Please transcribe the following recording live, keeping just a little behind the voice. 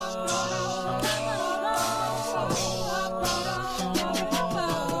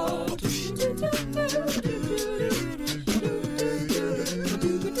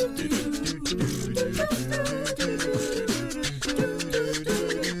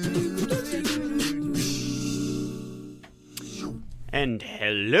And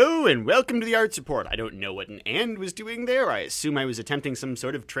hello and welcome to the Art Support. I don't know what an "and" was doing there. I assume I was attempting some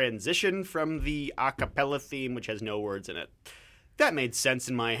sort of transition from the a cappella theme, which has no words in it. That made sense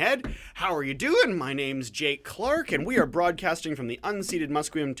in my head. How are you doing? My name's Jake Clark, and we are broadcasting from the unceded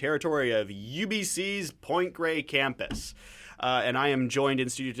Musqueam territory of UBC's Point Grey campus. And I am joined in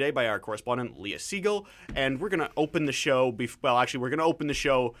studio today by our correspondent, Leah Siegel, and we're going to open the show, we're going to open the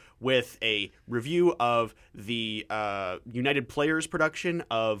show with a review of the United Players production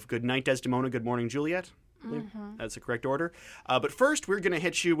of Goodnight Desdemona, Good Morning Juliet. Mm-hmm. That's the correct order. But first, we're going to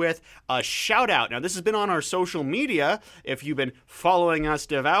hit you with a shout-out. Now, this has been on our social media, if you've been following us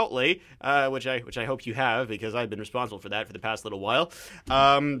devoutly, which I hope you have, because I've been responsible for that for the past little while.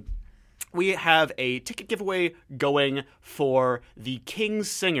 We have a ticket giveaway going for the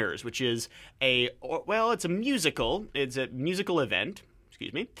King's Singers, which is it's a musical. It's a musical event,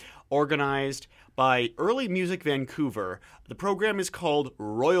 organized by Early Music Vancouver. The program is called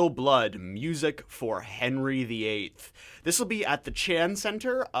Royal Blood, Music for Hen-ry VIII. This will be at the Chan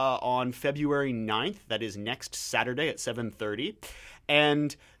Center on February 9th. That is next Saturday at 7:30.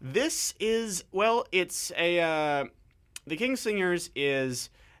 And this is, the King's Singers is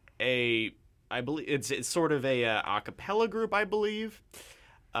I believe it's sort of a cappella group, I believe.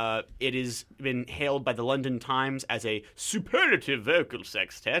 It has been hailed by the London Times as a superlative vocal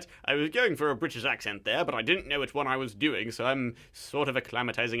sextet. I was going for a British accent there, but I didn't know which one I was doing, so I'm sort of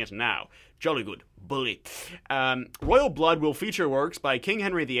acclimatizing it now. Jolly good. Bully. Royal Blood will feature works by King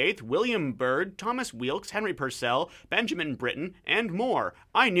Hen-ry VIII, William Byrd, Thomas Weelkes, Henry Purcell, Benjamin Britten, and more.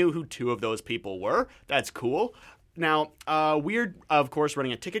 I knew who two of those people were. That's cool. Now, we're, of course,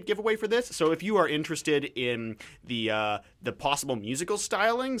 running a ticket giveaway for this, so if you are interested in the possible musical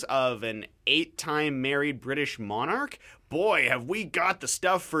stylings of an 8-time married British monarch, boy, have we got the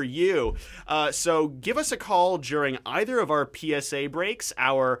stuff for you. So give us a call during either of our PSA breaks.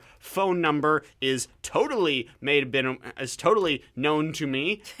 Our phone number is totally known to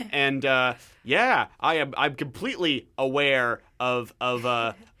me, and I'm completely aware of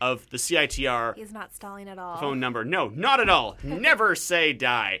the CITR. He's not stalling at all. Phone number. No, not at all. Never say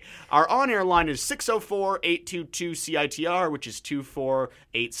die. Our on-air line is 604-822-CITR, which is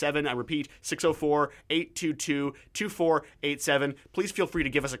 2487. I repeat, 604-822-2487. Please feel free to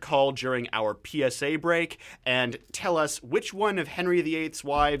give us a call during our PSA break and tell us which one of Hen-ry VIII's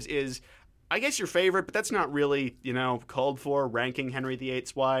wives is, I guess, your favorite, but that's not really, called for, ranking Hen-ry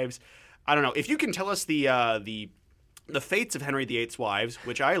VIII's wives. I don't know. If you can tell us the fates of Hen-ry VIII's wives,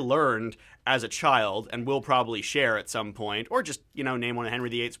 which I learned as a child and will probably share at some point, or just, name one of Hen-ry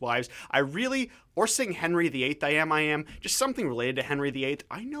VIII's wives. Or sing Hen-ry VIII, I am, just something related to Hen-ry VIII.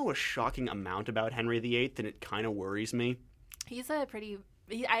 I know a shocking amount about Hen-ry VIII, and it kind of worries me. I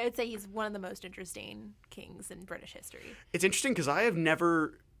would say he's one of the most interesting kings in British history. It's interesting because I have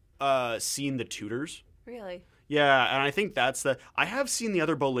never seen The Tudors. Really? Yeah, and I think I have seen The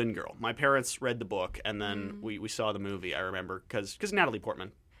Other Boleyn Girl. My parents read the book, and then we saw the movie, I remember, because Natalie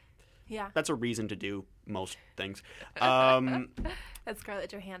Portman. Yeah. That's a reason to do most things. That's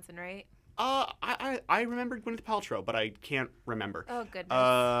Scarlett Johansson, right? I remembered Gwyneth Paltrow, but I can't remember. Oh,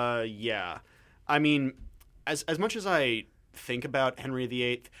 goodness. Yeah. I mean, as much as I think about Hen-ry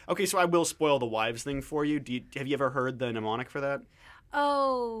VIII... Okay, so I will spoil the wives thing for you. Have you ever heard the mnemonic for that?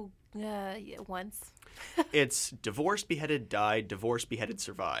 Oh, once. It's divorced, beheaded, died, divorced, beheaded,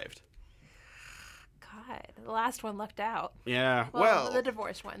 survived. God, the last one lucked out. Yeah, well, the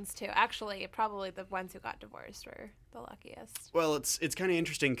divorced ones too. Actually, probably the ones who got divorced were the luckiest. Well, it's kind of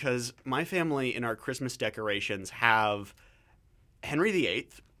interesting because my family in our Christmas decorations have Hen-ry VIII,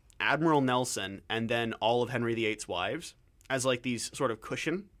 Admiral Nelson, and then all of Hen-ry VIII's wives as like these sort of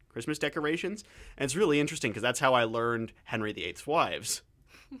cushion Christmas decorations. And it's really interesting because that's how I learned Hen-ry VIII's wives.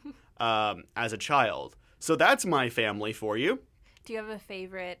 As a child. So that's my family for you. Do you have a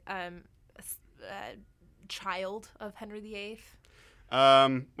favorite child of Hen-ry VIII?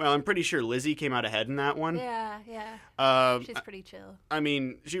 Well, I'm pretty sure Lizzie came out ahead in that one. Yeah. She's pretty chill. I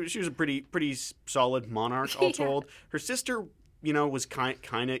mean, she was a pretty solid monarch, all told. Her sister, was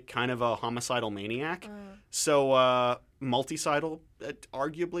kind of a homicidal maniac. So multicidal,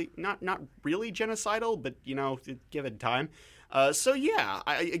 arguably not really genocidal, but given time. I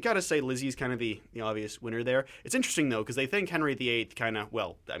gotta say Lizzie's kind of the obvious winner there. It's interesting, though, because they think Hen-ry VIII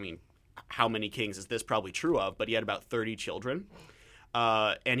how many kings is this probably true of, but he had about 30 children.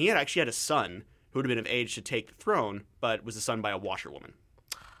 And he actually had a son who would have been of age to take the throne, but was a son by a washerwoman.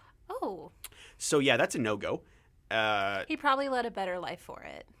 Oh. So, yeah, that's a no-go. He probably led a better life for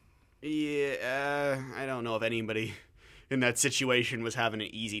it. Yeah, I don't know if anybody in that situation was having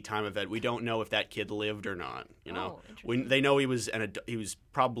an easy time of it. We don't know if that kid lived or not. You know, they know he was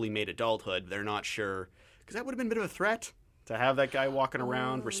probably made adulthood. They're not sure because that would have been a bit of a threat to have that guy walking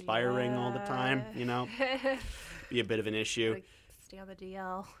around respiring all the time. You know, be a bit of an issue. Like, stay on the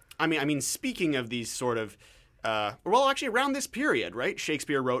DL. I mean, speaking of these sort of. Well, actually, around this period, right?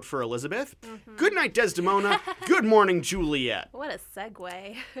 Shakespeare wrote for Elizabeth. Goodnight, Desdemona. Good Morning, Juliet. What a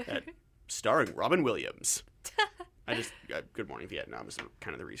segue. Starring Robin Williams. Good Morning, Vietnam is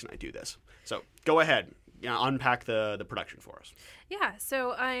kind of the reason I do this. So go ahead. Unpack the production for us. Yeah,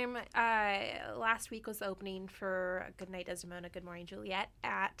 so last week was the opening for Goodnight, Desdemona, Good Morning, Juliet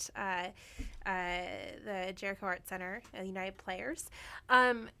at the Jericho Arts Center at United Players.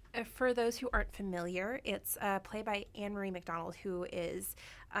 For those who aren't familiar, it's a play by Hen-ry MacDonald, who is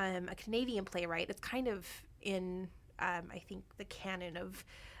a Canadian playwright. It's kind of in, I think, the canon of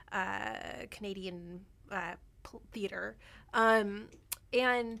Canadian theater.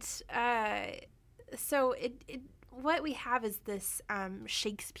 So what we have is this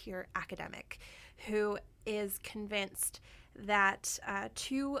Shakespeare academic who is convinced that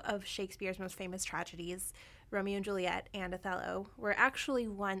two of Shakespeare's most famous tragedies, Romeo and Juliet and Othello, were actually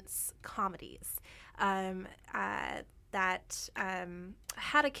once comedies that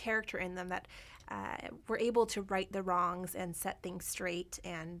had a character in them that were able to right the wrongs and set things straight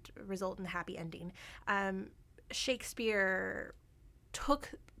and result in a happy ending. Shakespeare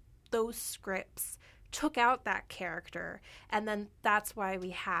took those scripts, took out that character, and then that's why we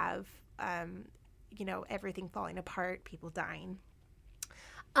have everything falling apart, people dying.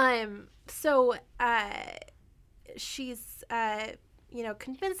 So she's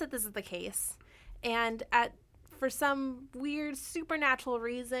convinced that this is the case, and for some weird supernatural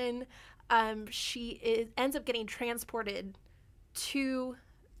reason she ends up getting transported to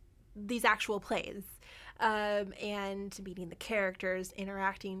these actual plays. And meeting the characters,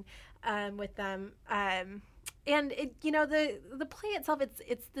 interacting with them, and the play itself,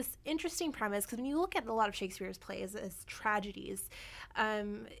 it's this interesting premise because when you look at a lot of Shakespeare's plays as tragedies,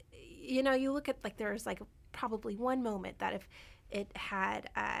 you look at there's probably one moment that if it had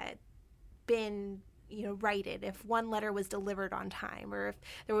been righted, if one letter was delivered on time, or if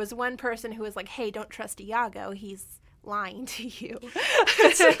there was one person who was like, hey, don't trust Iago, he's lying to you.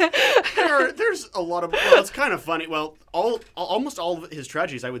 There's a lot of. Well, it's kind of funny. Well, almost all of his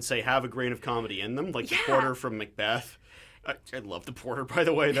tragedies, I would say, have a grain of comedy in them. Like the Porter from Macbeth. I love the Porter, by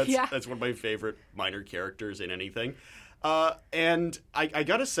the way. That's one of my favorite minor characters in anything. And I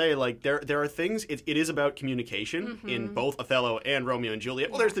gotta say, there are things. It is about communication in both Othello and Romeo and Juliet.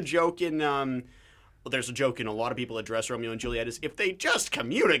 Well, there's the joke in. There's a joke in a lot of people address Romeo and Juliet is if they just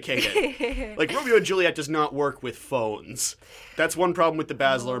communicated. Romeo and Juliet does not work with phones. That's one problem with the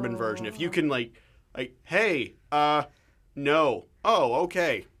Baz Luhrmann version. If you can hey, no. Oh,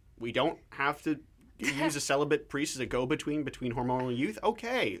 okay. We don't have to use a celibate priest as a go-between between hormonal youth.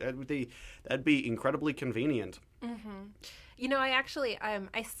 Okay, that'd be incredibly convenient. I actually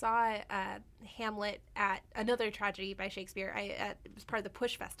I saw Hamlet at another tragedy by Shakespeare. It was part of the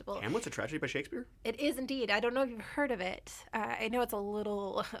Push Festival. Hamlet's a tragedy by Shakespeare? It is indeed. I don't know if you've heard of it. I know it's a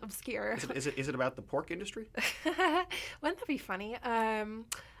little obscure. Is it about the pork industry? Wouldn't that be funny?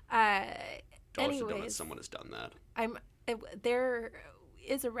 Anyways, someone has done that. There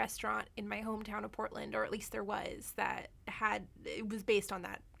is a restaurant in my hometown of Portland, or at least there was, that it was based on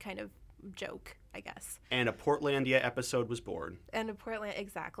that kind of joke, I guess. And a Portlandia episode was born. And a Portland,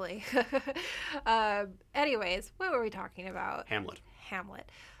 exactly. Anyways, what were we talking about? Hamlet.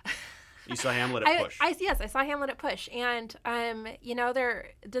 You saw Hamlet at Push. Yes, I saw Hamlet at Push. And,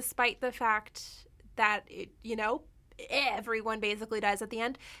 despite the fact that, everyone basically dies at the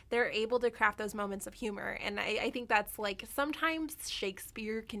end, they're able to craft those moments of humor. And I think that's, sometimes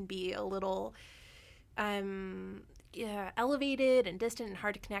Shakespeare can be a little elevated and distant and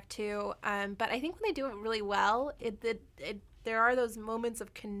hard to connect to. But I think when they do it really well, there are those moments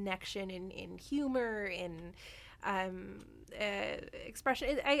of connection in humor, in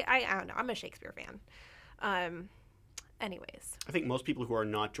expression. I don't know. I'm a Shakespeare fan. Anyways. I think most people who are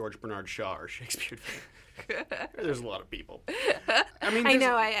not George Bernard Shaw are Shakespeare fans. There's a lot of people.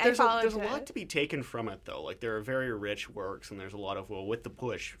 There's a lot to be taken from it, though. There are very rich works, and there's a lot of, with the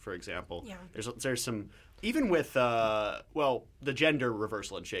Push, for example. Yeah. There's some, even with, the gender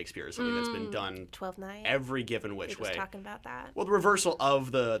reversal in Shakespeare is something that's been done 12 Nights. Every given which way. Just talking about that. Well, the reversal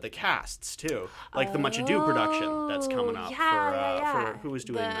of the casts, too. The Much Ado production that's coming up for who is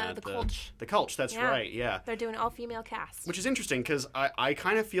doing that? The Culch. The Culch, that's right, yeah. They're doing an all-female cast. Which is interesting, because I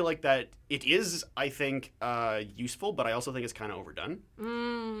kind of feel like that it is, I think, useful, but I also think it's kind of overdone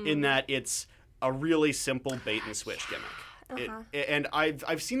in that it's a really simple bait and switch gimmick. And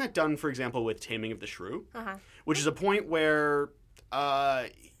I've seen that done, for example, with Taming of the Shrew, which is a point where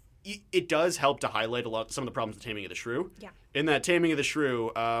it does help to highlight some of the problems with Taming of the Shrew. Yeah. In that Taming of the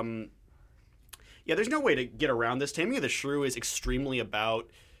Shrew, there's no way to get around this. Taming of the Shrew is extremely about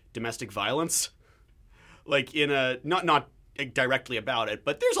domestic violence. Like, in a... Not directly about it,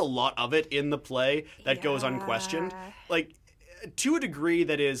 but there's a lot of it in the play that goes unquestioned. Like, to a degree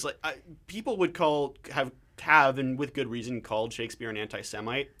that is... like people would have, and with good reason, called Shakespeare an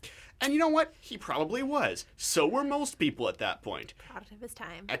anti-Semite. And you know what? He probably was. So were most people at that point. Product of his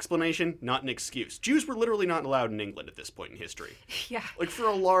time. Explanation, not an excuse. Jews were literally not allowed in England at this point in history. Yeah. Like, for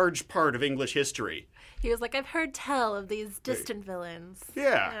a large part of English history. He was like, I've heard tell of these distant villains.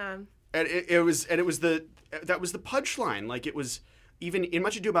 Yeah. And that was the punchline. Like, it was, even in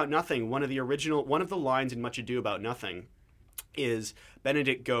Much Ado About Nothing, one of the lines in Much Ado About Nothing is,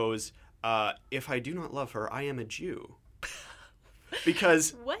 Benedict goes, if I do not love her, I am a Jew.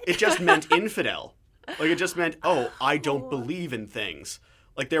 Because it just meant infidel. Like, it just meant, I don't believe in things.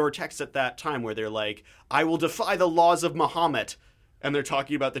 Like, there were texts at that time where they're like, I will defy the laws of Muhammad. And they're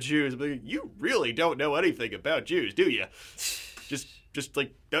talking about the Jews. But you really don't know anything about Jews, do you? Just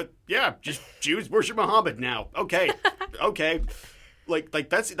like, just Jews worship Muhammad now. Okay. Okay. Like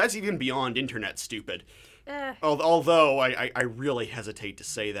that's even beyond internet stupid. Although I really hesitate to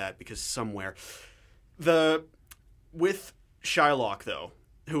say that, because somewhere with Shylock, though,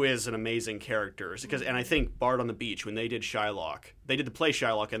 who is an amazing character, because and I think Bard on the Beach, when they did Shylock, they did the play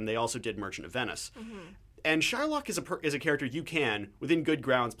Shylock, and they also did Merchant of Venice. And Shylock is a character you can, within good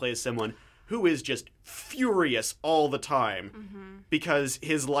grounds, play as someone who is just furious all the time because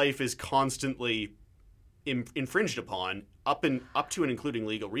his life is constantly infringed upon, up to and including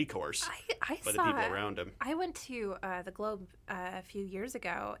legal recourse by the people around him. I went to the Globe a few years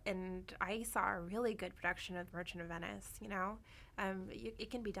ago, and I saw a really good production of Merchant of Venice. You know,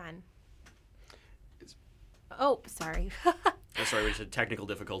 it can be done. Sorry. Sorry, we had technical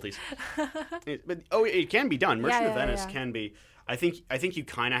difficulties. It can be done. Merchant of Venice can be. I think you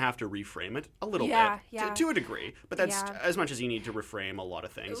kind of have to reframe it a little bit to a degree, but that's as much as you need to reframe a lot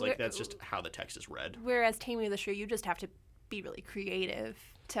of things. Like, that's just how the text is read. Whereas Taming of the Shrew, you just have to be really creative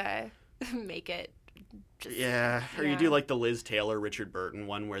to make it. Or you do like the Liz Taylor, Richard Burton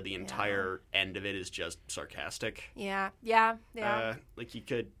one, where the entire end of it is just sarcastic. Yeah. Like, you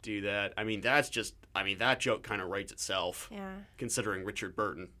could do that. I mean, that joke kind of writes itself. Yeah. Considering Richard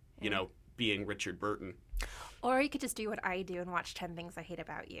Burton, being Richard Burton. Or you could just do what I do and watch 10 Things I Hate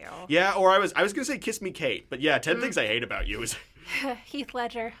About You. Yeah, or I was going to say Kiss Me Kate, but 10 Things I Hate About You is... Heath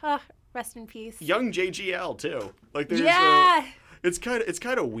Ledger. Rest in peace. Young JGL, too. Like, there's it's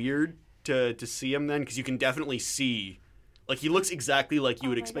kind of weird to see him then, because you can definitely see... Like, he looks exactly like you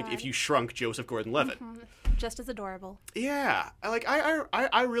would expect if you shrunk Joseph Gordon-Levitt. Just as adorable. Yeah.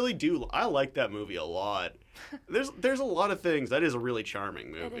 I really do. I like that movie a lot. There's a lot of things. That is a really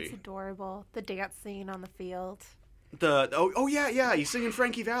charming movie. It is adorable. The dance scene on the field. He's singing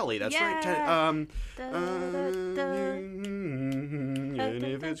Frankie Valli. That's right. And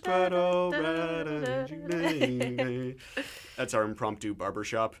if it's quite all right, that's our impromptu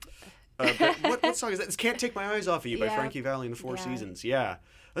barbershop. What song is that? It's Can't Take My Eyes Off of You by Frankie Valli and the Four Seasons. Yeah,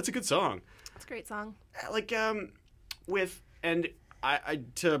 that's a good song. It's a great song. Like,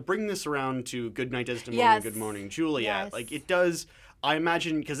 to bring this around to Goodnight Desdemona and Good Morning Juliet, like, it does, I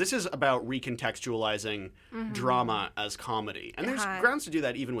imagine, because this is about recontextualizing drama as comedy. And there's grounds to do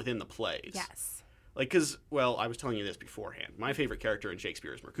that even within the plays. Yes. Like, because, I was telling you this beforehand. My favorite character in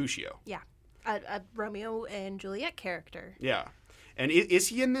Shakespeare is Mercutio. Yeah. A Romeo and Juliet character. Yeah. And is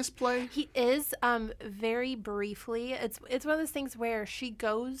he in this play? He is, very briefly. It's one of those things where she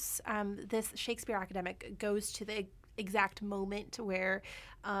goes, this Shakespeare academic goes to the exact moment where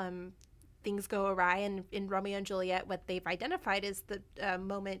things go awry. And in Romeo and Juliet, what they've identified is the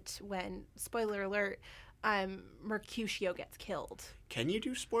moment when, spoiler alert, Mercutio gets killed. Can you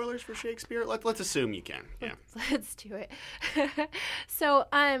do spoilers for Shakespeare? Let's assume you can. Yeah. Let's do it. So,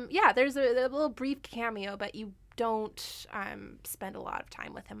 there's a little brief cameo, but you don't spend a lot of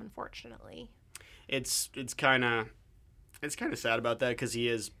time with him, unfortunately. It's kind of sad about that, because he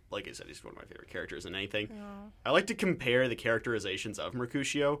is, like I said, he's one of my favorite characters in anything. Yeah. I like to compare the characterizations of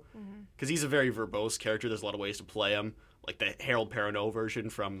Mercutio, because he's a very verbose character. There's a lot of ways to play him, like the Harold Perrineau version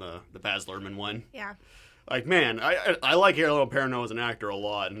from the Baz Luhrmann one. Yeah. Like, man, I like Harold Perrineau as an actor a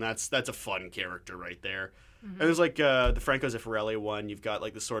lot, and that's a fun character right there. And there's like the Franco Zeffirelli one. You've got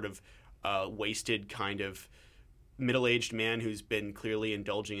like the sort of wasted kind of middle-aged man who's been clearly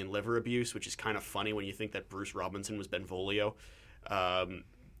indulging in liver abuse, which is kind of funny when you think that Bruce Robinson was Benvolio.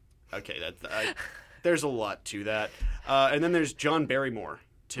 Okay, There's a lot to that. And then there's John Barrymore,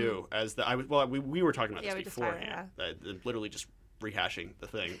 too, as we were talking about this beforehand. Literally just rehashing the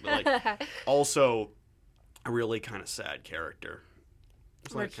thing. But, like, also a really kind of sad character.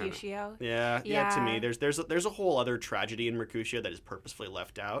 Mercutio. Yeah, to me, there's a whole other tragedy in Mercutio that is purposefully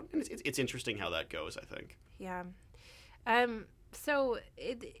left out. And it's interesting how that goes, I think. Yeah. So,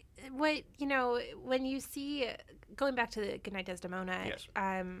 when you see, going back to the Goodnight Desdemona, yes.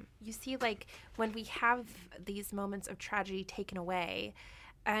 You see, like, when we have these moments of tragedy taken away,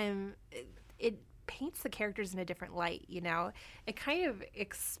 it paints the characters in a different light, It kind of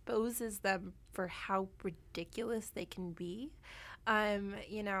exposes them for how ridiculous they can be. In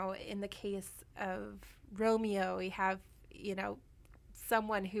the case of Romeo, we have,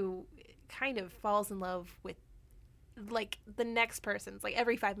 someone who kind of falls in love with, like, the next person's, like,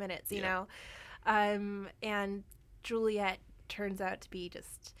 every 5 minutes, you know? And Juliet turns out to be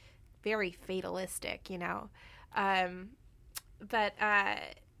just very fatalistic,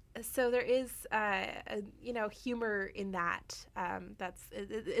 so there is, humor in that.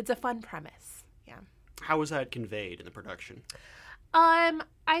 It's a fun premise. Yeah. How was that conveyed in the production?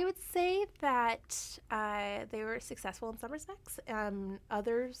 I would say that they were successful in some respects.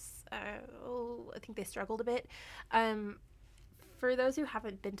 Others, I think they struggled a bit. For those who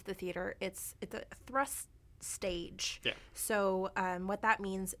haven't been to the theater, it's a thrust stage. Yeah. So what that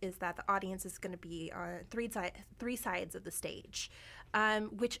means is that the audience is going to be on three sides of the stage,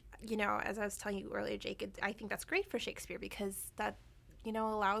 which, as I was telling you earlier, Jake, I think that's great for Shakespeare because that,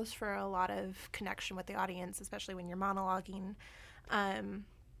 allows for a lot of connection with the audience, especially when you're monologuing. And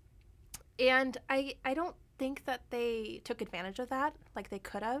I don't think that they took advantage of that like they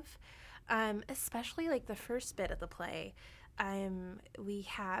could have, especially like the first bit of the play. We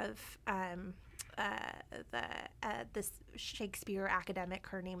have this Shakespeare academic.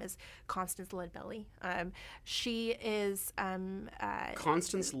 Her name is Constance Ledbelly. She is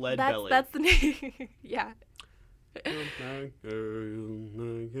Constance Ledbelly. That's the name. Yeah. I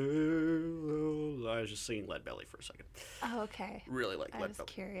was just singing Leadbelly for a second. Oh, okay. Really like Leadbelly. I was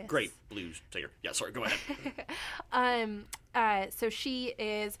curious. Great blues singer. Yeah, sorry, go ahead. So she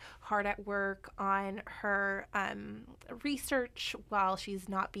is hard at work on her research while she's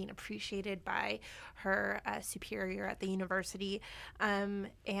not being appreciated by her superior at the university. And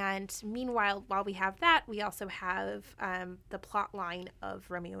meanwhile, while we have that, we also have the plot line of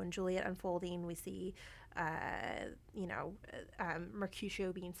Romeo and Juliet unfolding. We see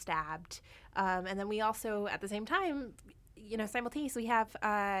Mercutio being stabbed. And then we also, at the same time, simultaneously have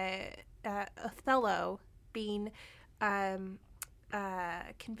Othello being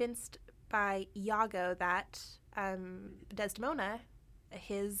convinced by Iago that Desdemona,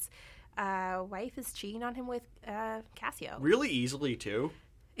 his wife, is cheating on him with Cassio. Really easily, too.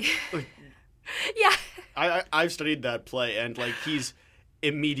 Yeah. I've studied that play, and, like, he's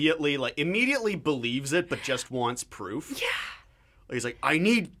immediately believes it, but just wants proof. Yeah. He's like, I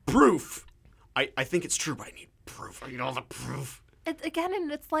need proof. I think it's true, but I need proof. I need all the proof. And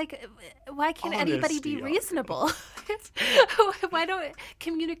it's like, why can't anybody be reasonable? Why don't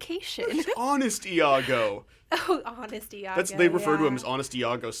communication? It's honest Iago. Oh, honest Iago. They refer to him as honest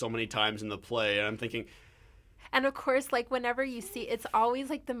Iago so many times in the play, and I'm thinking. And of course, like, whenever you see, it's always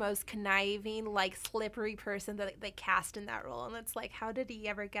like the most conniving, like, slippery person that they cast in that role, and it's like, how did he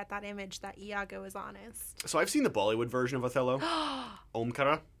ever get that image that Iago is honest? So I've seen the Bollywood version of Othello,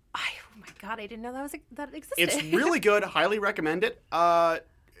 Omkara. Oh my god, I didn't know that existed. It's really good. Highly recommend it.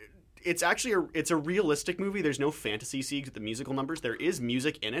 It's actually it's a realistic movie. There's no fantasy scenes with the musical numbers. There is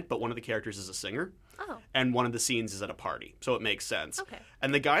music in it, but one of the characters is a singer. Oh. And one of the scenes is at a party, so it makes sense. Okay.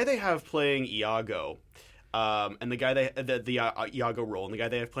 And the guy they have playing Iago, and the guy the Iago role, and the guy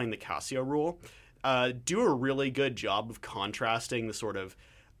they have playing the Cassio role, do a really good job of contrasting the sort of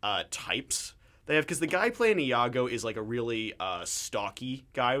types they have, because the guy playing Iago is like a really stocky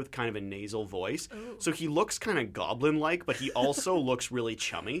guy with kind of a nasal voice. Ooh. So he looks kind of goblin-like, but he also looks really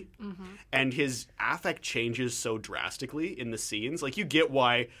chummy. Mm-hmm. And his affect changes so drastically in the scenes. Like, you get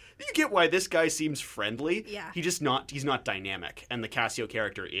why this guy seems friendly. Yeah. He's not dynamic. And the Cassio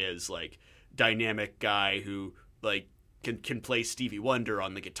character is like dynamic guy who like can play Stevie Wonder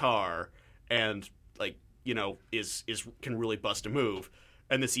on the guitar and like, is can really bust a move.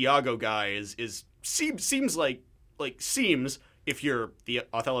 And this Iago guy seems like if you're the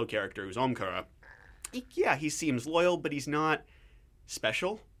Othello character who's Omkara, he seems loyal, but he's not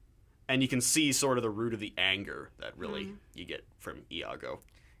special. And you can see sort of the root of the anger that really you get from Iago.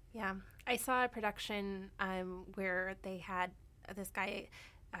 Yeah. I saw a production where they had this guy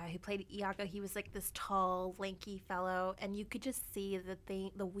who played Iago, he was like this tall, lanky fellow, and you could just see that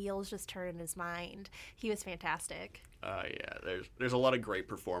the wheels just turn in his mind. He was fantastic. Yeah, there's a lot of great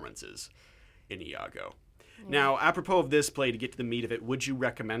performances in Iago. Yeah. Now, apropos of this play, to get to the meat of it, would you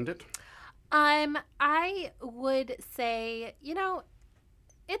recommend it? I would say,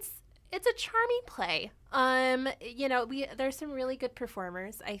 it's a charming play. There's some really good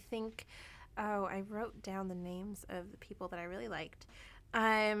performers. I think, I wrote down the names of the people that I really liked.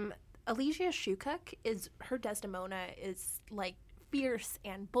 Alicia Shukuk her Desdemona is like fierce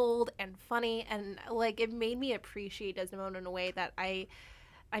and bold and funny, and like it made me appreciate Desdemona in a way that I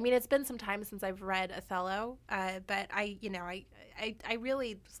mean, it's been some time since I've read Othello, but I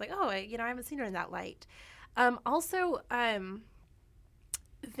really was like, I haven't seen her in that light. Also,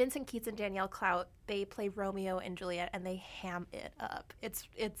 Vincent Keats and Danielle Clout, they play Romeo and Juliet, and they ham it up. It's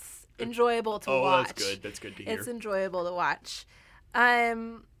enjoyable to watch. Oh, that's good. That's good to hear. It's enjoyable to watch.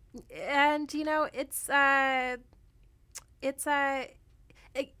 And again, it's an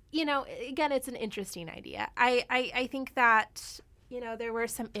interesting idea. I think that, there were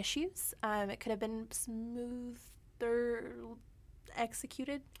some issues. It could have been smoother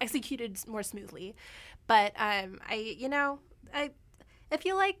executed more smoothly. But, if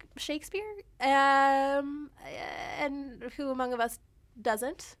you like Shakespeare, and who among of us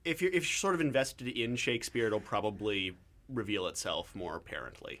doesn't? If you're sort of invested in Shakespeare, it'll probably reveal itself more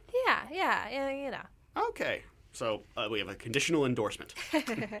apparently. Yeah. Okay. So we have a conditional endorsement.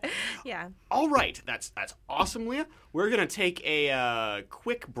 Yeah. All right. That's awesome, Leah. We're going to take a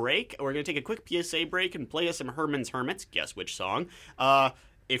quick break. We're going to take a quick PSA break and play us some Herman's Hermits. Guess which song.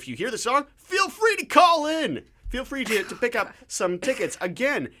 If you hear the song, feel free to call in. Feel free to pick up some tickets.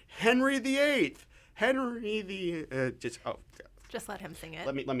 Again, Hen-ry VIII. Hen-ry the... Just let him sing it.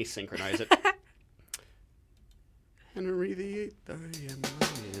 Let me synchronize it. Hen-ry VIII, I am.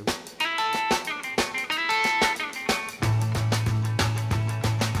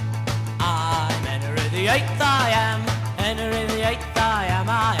 I'm Hen-ry VIII, I am. Hen-ry VIII,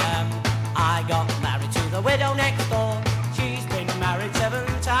 I am. I got married to the widow next door. She's been married 7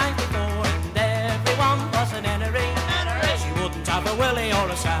 times before, and everyone was an Hen-ry. She wouldn't have a Willie or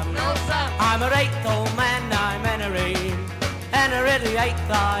a Sam. No, Sam. I'm her 8th old man, I'm Hen-ry. Hen-ry VIII,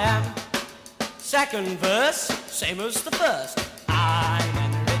 I am. Second verse, same as the first. I'm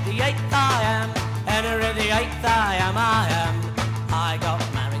Hen-ry VIII, I am. Hen-ry VIII, I am. I got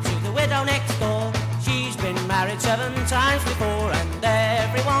married to the widow next door. She's been married 7 times before, and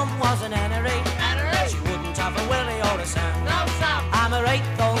everyone was an Hen-ry. She wouldn't have a Willie or a Sam. No, Sam. I'm her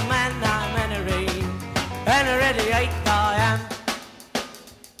 8th old man, I'm Hen-ry. Hen-ry VIII, I am.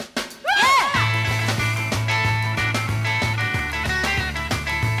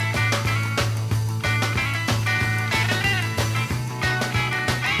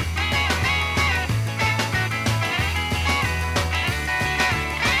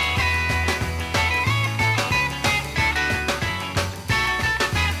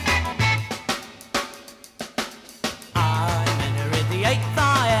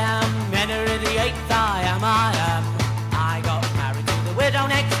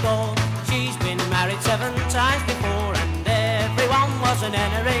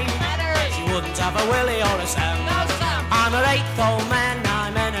 Have a Willie or a Sam. No, Sam. I'm her 8th old man,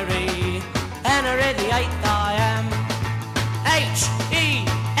 I'm Hen-ry. Hen-ry VIII, I am.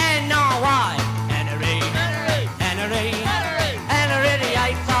 H-E-N-R-Y. Hen-ry. Hen-ry. Hen-ry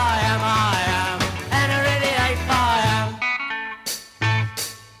VIII, I am. Hen-ry VIII, I am.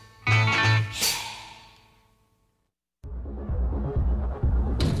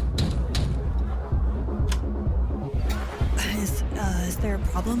 Is there a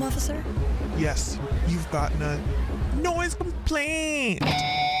problem, officer? Yes, you've gotten a noise complaint.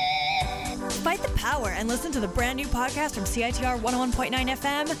 Fight the power and listen to the brand new podcast from CITR 101.9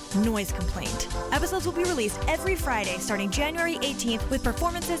 FM, Noise Complaint. Episodes will be released every Friday starting January 18th with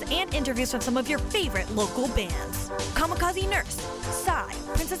performances and interviews from some of your favorite local bands. Kamikaze Nurse, Psy,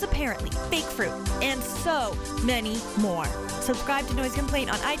 Princess Apparently, Fake Fruit, and so many more. Subscribe to Noise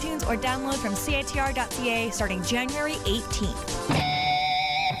Complaint on iTunes or download from CITR.ca starting January 18th.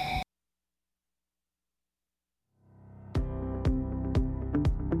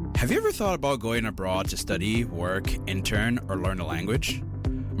 Have you ever thought about going abroad to study, work, intern, or learn a language?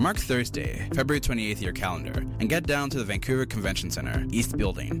 Mark Thursday, February 28th in your calendar, and get down to the Vancouver Convention Centre, East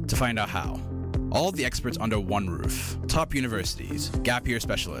Building, to find out how. All the experts under one roof, top universities, gap year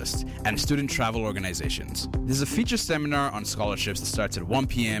specialists, and student travel organizations. There's a feature seminar on scholarships that starts at 1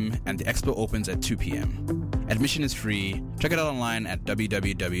 p.m. and the expo opens at 2 p.m. Admission is free. Check it out online at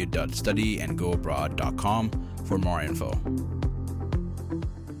www.studyandgoabroad.com for more info.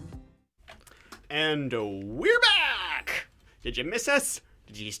 And we're back! Did you miss us?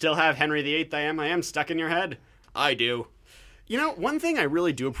 Did you still have Hen-ry the 8th I Am stuck in your head? I do. You know, one thing I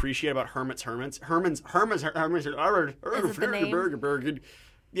really do appreciate about Herman's,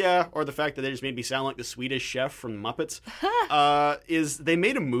 yeah, or the fact that they just made me sound like the Swedish chef from Muppets, is they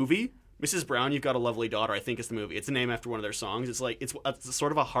made a movie. Mrs. Brown, You've Got a Lovely Daughter, I think is the movie. It's named after one of their songs. It's like, it's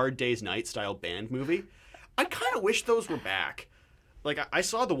sort of a Hard Day's Night style band movie. I kind of wish those were back. Like, I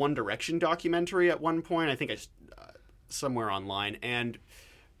saw the One Direction documentary at one point, I think somewhere online, and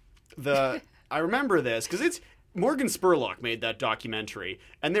I remember this, because it's, Morgan Spurlock made that documentary,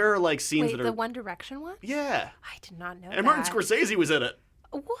 and there are, like, scenes that are... the One Direction one? Yeah. I did not know that. And Martin Scorsese was in it.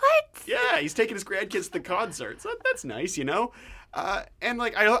 What? Yeah, he's taking his grandkids to the concerts. That's nice, you know? And,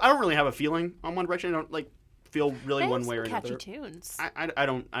 like, I don't really have a feeling on One Direction. I don't, like, feel really one way or another. Catchy tunes. I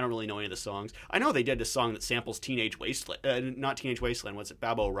don't really know any of the songs. I know they did a song that samples Teenage Wasteland, not Teenage Wasteland. What's it?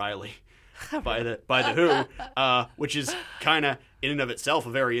 Baba O'Reilly by the Who, which is kind of in and of itself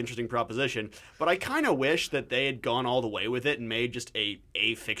a very interesting proposition. But I kind of wish that they had gone all the way with it and made just a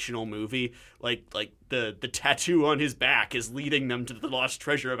fictional movie, like the tattoo on his back is leading them to the lost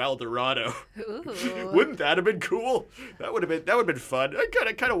treasure of El Dorado. Ooh. Wouldn't that have been cool? That would have been fun.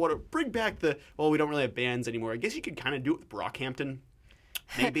 I kind of want to bring back we don't really have bands anymore. I guess you could kind of do it with Brockhampton,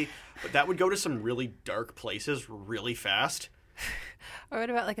 maybe, but that would go to some really dark places really fast. Or what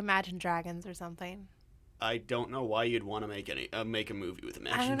about, like, Imagine Dragons or something? I don't know why you'd want to make a movie with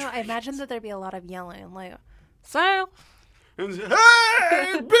Imagine Dragons. I don't know. I imagine that there'd be a lot of yelling, like, so... And say,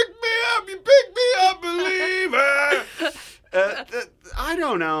 hey, pick me up, you pick me up, believer. I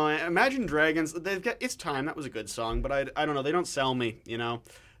don't know. Imagine Dragons. They've got It's Time. That was a good song, but I don't know. They don't sell me. You know,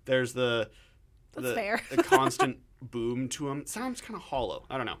 there's the fair. the constant boom to them. It sounds kind of hollow.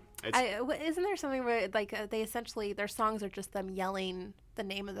 I don't know. Isn't there something where, like, they essentially, their songs are just them yelling the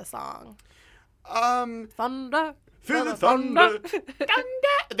name of the song? Thunder. Feel the thunder.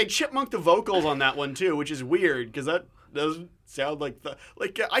 Thunder. They chipmunk the vocals on that one too, which is weird because that doesn't sound like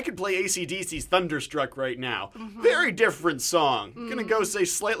I could play AC/DC's Thunderstruck right now. Mm-hmm. Very different song. Mm-hmm. Gonna go say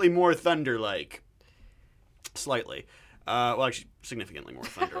slightly more thunder-like. Slightly. Actually, significantly more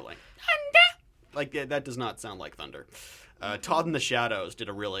thunder-like. Thunder. Like that does not sound like thunder. Todd in the Shadows did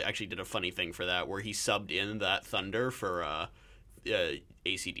a funny thing for that, where he subbed in that thunder for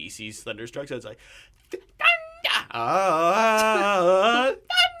AC/DC's Thunderstruck. So it's like thunder. Thunder.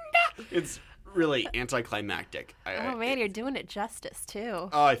 It's really anticlimactic. Oh man, you're doing it justice too.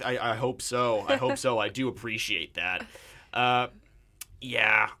 Oh, I hope so. I hope so. I do appreciate that.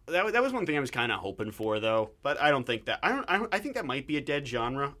 Yeah, that was one thing I was kind of hoping for though. But I don't think that. I think that might be a dead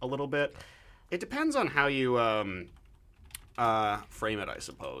genre a little bit. It depends on how you frame it, I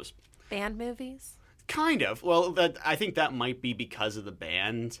suppose. Band movies? Kind of. Well, I think that might be because of the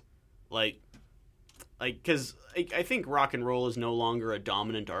band, because I think rock and roll is no longer a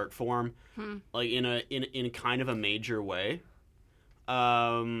dominant art form, like in a kind of a major way,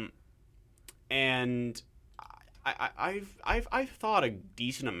 and I've thought a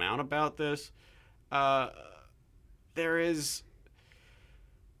decent amount about this. There is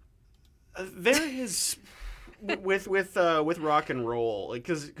with rock and roll, like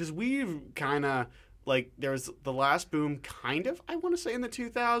because we've kind of. Like, there's the last boom, kind of, I want to say, in the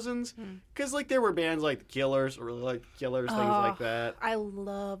 2000s. Because, like, there were bands like The Killers, or really like The Killers, things like that. I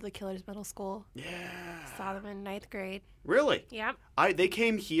love The Killers Middle School. Yeah. Saw them in 9th grade. Really? Yep. They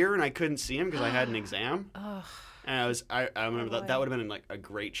came here, and I couldn't see them because I had an exam. And I remember that would have been, like, a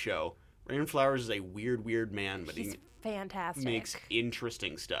great show. Raymond Flowers is a weird man, but he's fantastic. Makes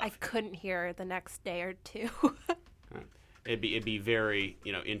interesting stuff. I couldn't hear the next day or two. It'd be very,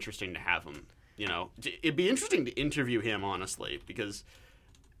 interesting to have him. It'd be interesting to interview him, honestly, because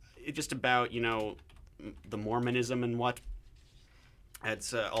it's just about, the Mormonism and what.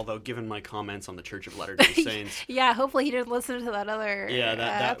 It's although given my comments on the Church of Latter-day Saints. Yeah, hopefully he didn't listen to that other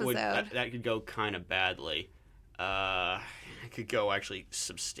episode. That could go kind of badly. It could go actually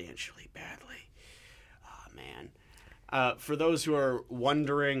substantially badly. Oh, man. For those who are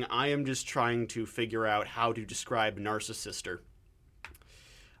wondering, I am just trying to figure out how to describe Narcissister.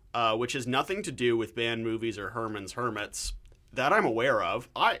 Which has nothing to do with band movies or Herman's Hermits that I'm aware of.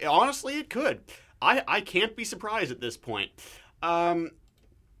 Honestly, it could. I can't be surprised at this point. The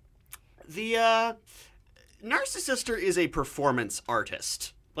Narcissister is a performance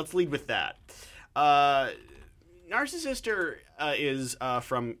artist. Let's lead with that. Narcissister is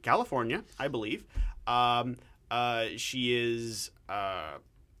from California, I believe. She is a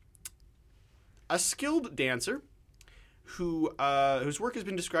skilled dancer whose work has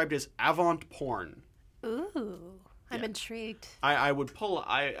been described as avant porn. Ooh, I I'm intrigued. I would pull.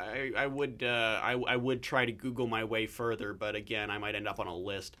 I would try to Google my way further, but again, I might end up on a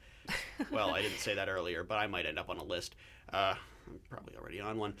list. Well, I didn't say that earlier, but I might end up on a list. I'm probably already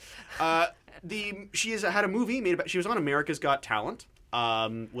on one. She has had a movie made about. She was on America's Got Talent,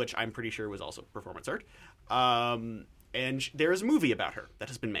 which I'm pretty sure was also performance art. And there is a movie about her that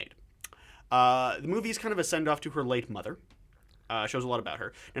has been made. The movie is kind of a send off to her late mother. Shows a lot about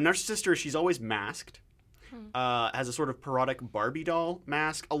her. Now, Narcissister, she's always masked. Has a sort of parodic Barbie doll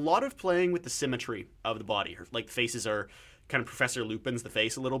mask. A lot of playing with the symmetry of the body. Her faces are kind of Professor Lupin's the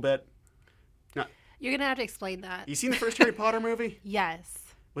face a little bit. Now, You're gonna have to explain that. you seen the first Harry Potter movie? Yes.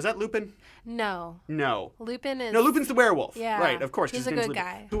 Was that Lupin? No. No. Lupin is. No, Lupin's the werewolf. Yeah. Right, of course. 'cause He's his a name's good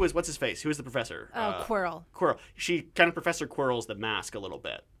Lupin. guy. What's his face? Who is the professor? Oh, Quirrell. Quirrell. She kind of Professor Quirrell's the mask a little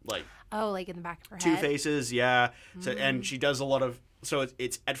bit. Like Oh, like in the back of her two head. faces, yeah. So and she does a lot of so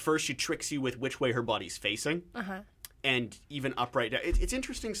it's at first she tricks you with which way her body's facing. And even upright. It's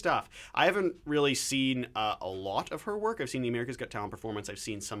interesting stuff. I haven't really seen a lot of her work. I've seen the America's Got Talent performance. I've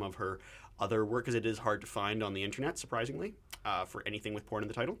seen some of her other work, because it is hard to find on the internet, surprisingly, for anything with porn in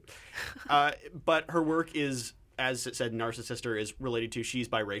the title. But her work is, as it said, Narcissister is related to, she's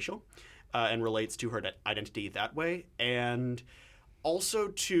biracial and relates to her identity that way. And also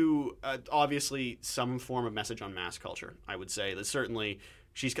to, obviously, some form of message on mass culture, I would say. There's certainly...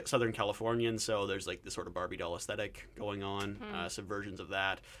 She's Southern Californian, so there's like this sort of Barbie doll aesthetic going on, some versions of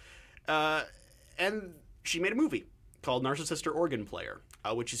that. And she made a movie called Narcissister Organ Player,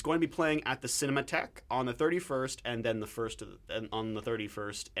 which is going to be playing at the Cinematheque on the 31st, and then on the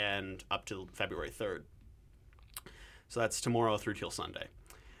 31st and up to February 3rd. So that's tomorrow through till Sunday.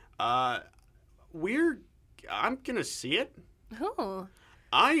 I'm going to see it. Oh.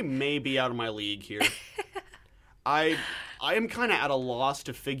 I may be out of my league here. I am kind of at a loss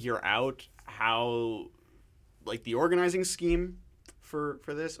to figure out how, like, the organizing scheme for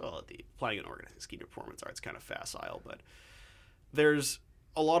this. Well, applying an organizing scheme to performance art's kind of facile, but there's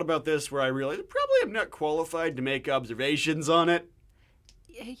a lot about this where I realize I probably am not qualified to make observations on it.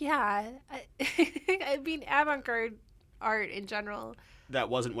 Yeah. I mean, avant-garde art in general. That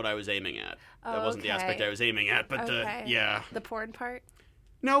wasn't what I was aiming at. That Oh, wasn't the aspect I was aiming at, but Okay. yeah. The porn part?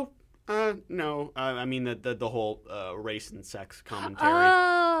 No. No. I mean the whole race and sex commentary.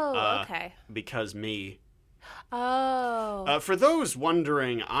 Oh, okay. Because me. Oh. For those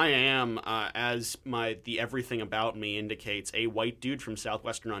wondering, I am, as the everything about me indicates, a white dude from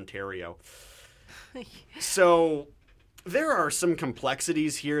southwestern Ontario. So there are some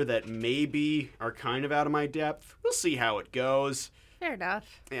complexities here that maybe are kind of out of my depth. We'll see how it goes. Fair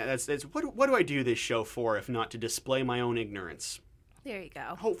enough. Yeah, that's what do I do this show for if not to display my own ignorance? There you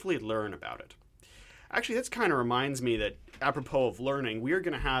go. Hopefully learn about it. Actually, that kind of reminds me that, apropos of learning, we are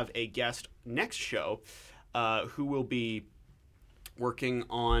going to have a guest next show who will be working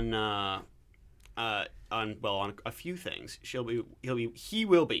on a few things. He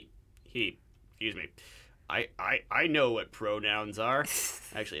will be. Excuse me. I know what pronouns are.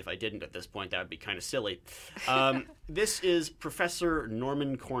 Actually, if I didn't at this point, that would be kind of silly. This is Professor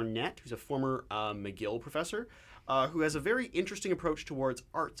Norman Cornett, who's a former McGill professor, who has a very interesting approach towards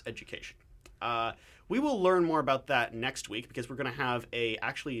arts education. We will learn more about that next week, because we're going to have we're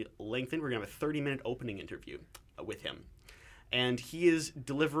going to have a 30-minute opening interview with him. And he is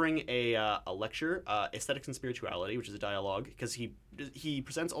delivering a lecture, Aesthetics and Spirituality, which is a dialogue, because he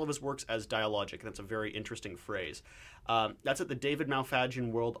presents all of his works as dialogic, and that's a very interesting phrase. That's at the David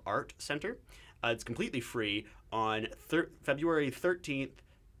Malfadgen World Art Center. It's completely free on February 13th,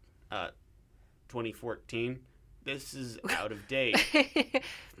 2014. This is out of date.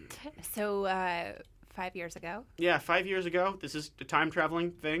 So, 5 years ago? Yeah, 5 years ago. This is a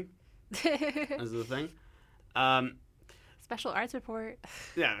time-traveling thing. This is the thing. Special arts report.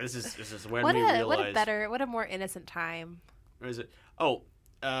 Yeah, this is when What we realized... what a more innocent time. Where is it? Oh,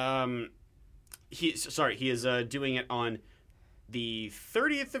 he is doing it on the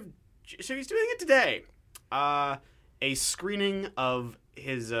 30th of... So he's doing it today. A screening of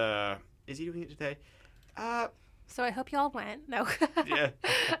his... Is he doing it today? So I hope you all went. No. Yeah.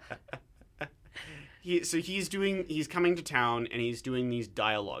 He's coming to town, and he's doing these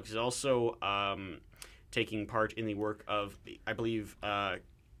dialogues. He's also taking part in the work of, I believe,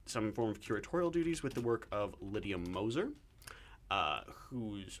 some form of curatorial duties with the work of Lydia Moser,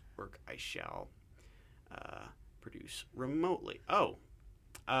 whose work I shall produce remotely. Oh.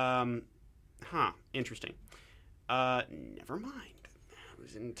 Interesting. Never mind. It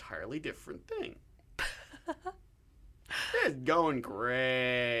was an entirely different thing. It's going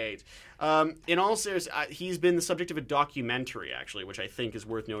great. In all seriousness, he's been the subject of a documentary, actually, which I think is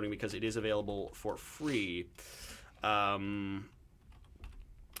worth noting because it is available for free. and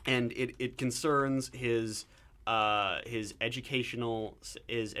it concerns his educational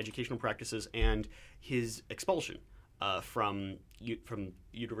practices and his expulsion from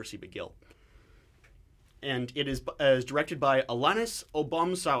University McGill. And it is directed by Alanis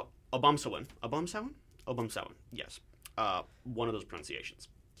Obomsawin, yes, one of those pronunciations.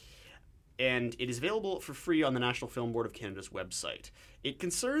 And it is available for free on the National Film Board of Canada's website. It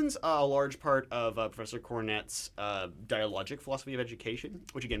concerns a large part of Professor Cornett's dialogic philosophy of education,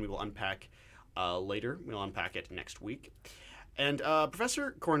 which again we will unpack later. We'll unpack it next week. And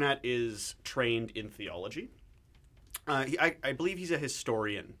Professor Cornett is trained in theology. I believe he's a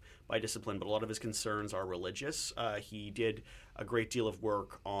historian by discipline, but a lot of his concerns are religious. He did a great deal of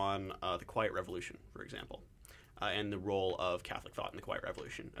work on the Quiet Revolution, for example, and the role of Catholic thought in the Quiet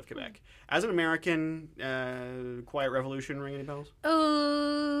Revolution of Quebec. As an American, Quiet Revolution, ring any bells?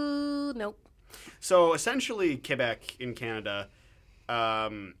 Oh, nope. So essentially, Quebec in Canada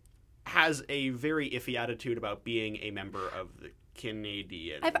has a very iffy attitude about being a member of the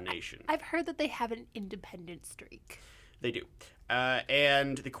Canadian nation. I've heard that they have an independent streak. They do.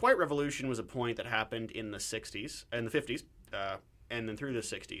 And the Quiet Revolution was a point that happened in the 60s, and the 50s, and then through the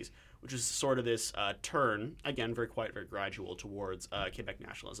 60s, which is sort of this turn, again, very quiet, very gradual, towards Quebec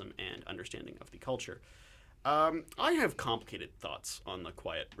nationalism and understanding of the culture. I have complicated thoughts on the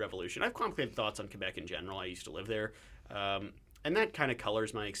Quiet Revolution. I have complicated thoughts on Quebec in general. I used to live there. And that kind of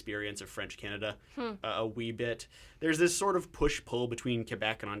colors my experience of French Canada a wee bit. There's this sort of push-pull between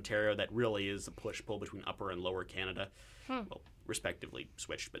Quebec and Ontario that really is a push-pull between Upper and Lower Canada. Well, respectively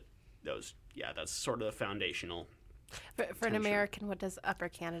switched, but those, that's sort of the foundational For an American, what does Upper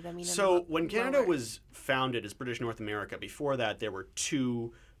Canada mean? So when Canada was founded as British North America, before that there were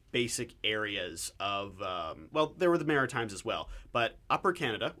two basic areas of, there were the Maritimes as well, but Upper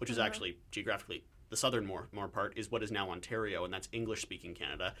Canada, which is actually geographically the southern more part, is what is now Ontario, and that's English-speaking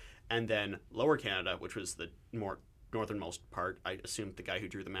Canada. And then Lower Canada, which was the more northernmost part, I assume the guy who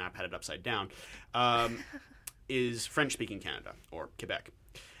drew the map had it upside down, is French-speaking Canada, or Quebec.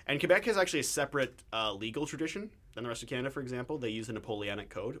 And Quebec has actually a separate legal tradition than the rest of Canada, for example. They use the Napoleonic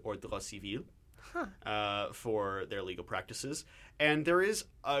Code, or droit civil, for their legal practices. And there is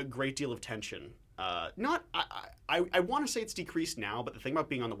a great deal of tension. I want to say it's decreased now, but the thing about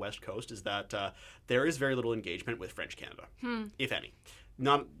being on the West Coast is that there is very little engagement with French Canada, if any.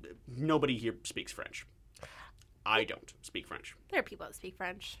 Nobody here speaks French. I don't speak French. There are people that speak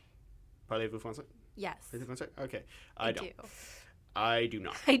French. Parlez-vous français? Yes. Parlez-vous français? Okay. I don't. I do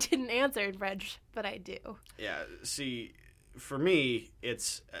not. I didn't answer in French, but I do. Yeah, see, for me,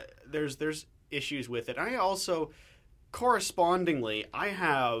 it's there's issues with it. I also, correspondingly, I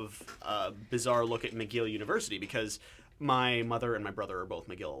have a bizarre look at McGill University because my mother and my brother are both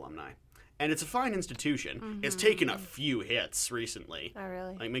McGill alumni. And it's a fine institution. It's taken a few hits recently. Oh,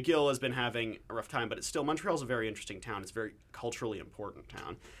 really? Like, McGill has been having a rough time, but it's still, Montreal's a very interesting town. It's a very culturally important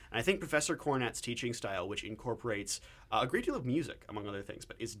town. And I think Professor Cornett's teaching style, which incorporates a great deal of music, among other things,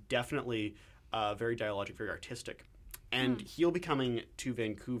 but is definitely very dialogic, very artistic. And he'll be coming to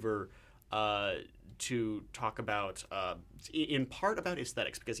Vancouver to talk about, in part about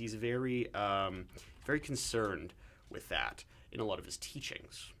aesthetics, because he's very, very concerned with that in a lot of his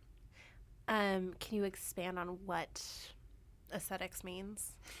teachings. Can you expand on what aesthetics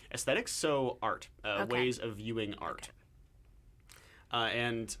means? Aesthetics, so art, ways of viewing art. Okay.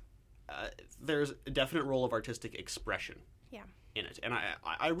 And there's a definite role of artistic expression in it. And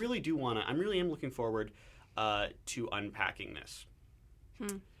I really do want to, I really am looking forward to unpacking this.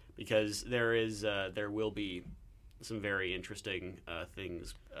 Because there will be some very interesting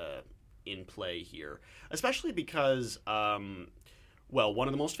things in play here. Especially because... one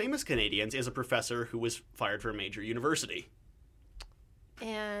of the most famous Canadians is a professor who was fired from a major university.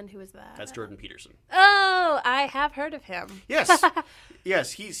 And who is that? That's Jordan Peterson. Oh, I have heard of him. Yes,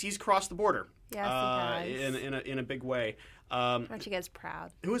 yes, he's crossed the border. Yes, he has. In a big way. Aren't you guys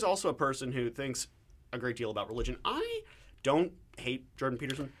proud? Who is also a person who thinks a great deal about religion. I don't hate Jordan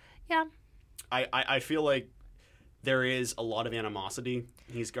Peterson. Yeah. I feel like there is a lot of animosity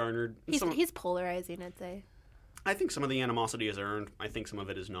he's garnered. He's polarizing, I'd say. I think some of the animosity is earned. I think some of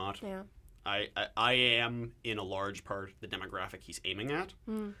it is not. Yeah. I am, in a large part, the demographic he's aiming at.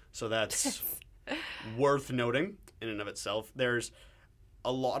 So that's worth noting in and of itself. There's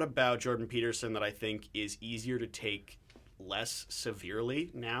a lot about Jordan Peterson that I think is easier to take less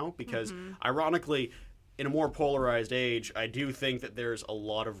severely now because, ironically, in a more polarized age, I do think that there's a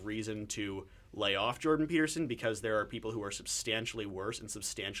lot of reason to lay off Jordan Peterson because there are people who are substantially worse and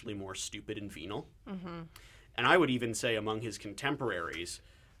substantially more stupid and venal. And I would even say among his contemporaries,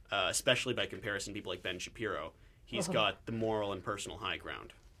 especially by comparison, people like Ben Shapiro, he's got the moral and personal high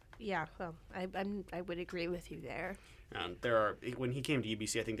ground. Yeah, well, I would agree with you there. When he came to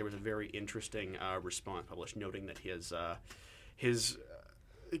UBC, I think there was a very interesting response published noting that his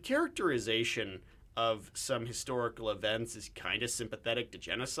characterization of some historical events is kind of sympathetic to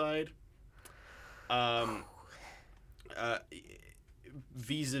genocide.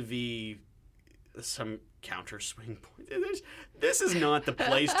 Vis-a-vis some counter swing points. This is not the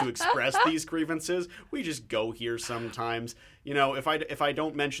place to express these grievances. We just go here sometimes. You know, if I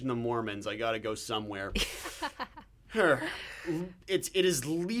don't mention the Mormons, I gotta go somewhere. It is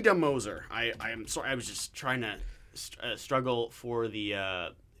Leda Moser. I am sorry. I was just trying to struggle for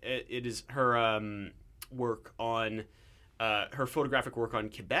the. It is her work on her photographic work on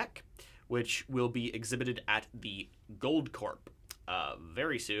Quebec, which will be exhibited at the Gold Corp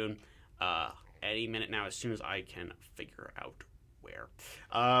very soon. Any minute now, as soon as I can figure out where.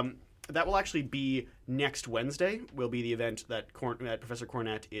 That will actually be next Wednesday, will be the event that Professor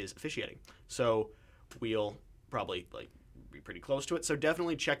Cornett is officiating. So we'll probably be pretty close to it. So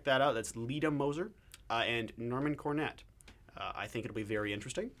definitely check that out. That's Leda Moser and Norman Cornett. I think it'll be very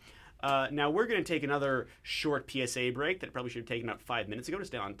interesting. Now we're going to take another short PSA break that probably should have taken about 5 minutes ago to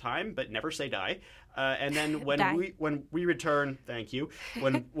stay on time, but never say die. And then when we return, thank you.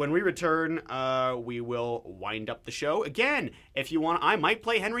 When we return, we will wind up the show again. If you want, I might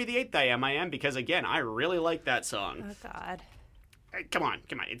play Hen-ry VIII. I am because again, I really like that song. Oh God! Come on!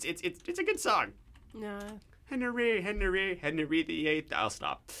 It's a good song. No. Hen-ry VIII. I'll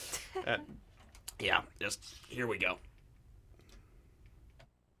stop. Yeah, just here we go.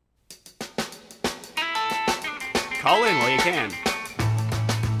 Call in while you can.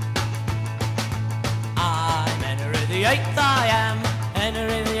 I'm Hen-ry VIII, I am.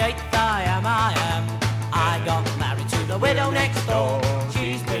 Hen-ry VIII, I am. I got married to the widow next door.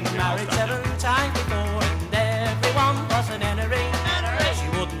 She's been married 7 times before, and everyone was an Hen-ry. She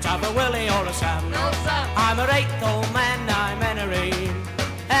wouldn't have a Willie or a Sam. No, Sam. I'm her 8th old man, I'm Hen-ry.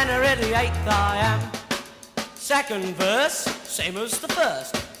 Hen-ry VIII, I am. Second verse, same as the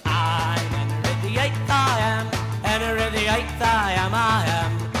first. I'm Hen-ry VIII, I am. Hen-ry VIII, I am.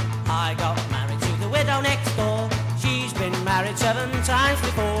 I got married to the widow next door. She's been married 7 times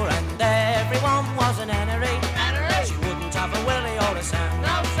before, and everyone was an Hen-ry. She wouldn't have a Willie or a Sam.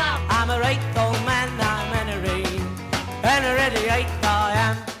 No, Sam. I'm her 8th old man, I'm Hen-ry. Hen-ry VIII, I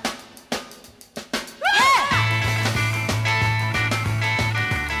am.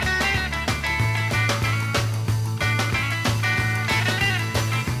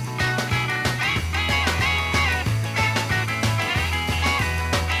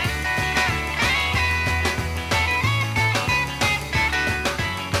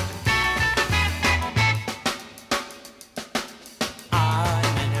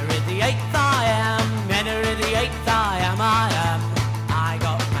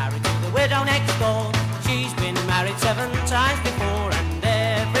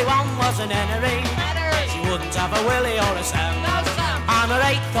 She wouldn't have a Willie or a Sam. No, Sam. I'm her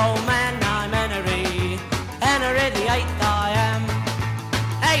 8th old man, I'm Hen-ry. Hen-ry VIII, I am.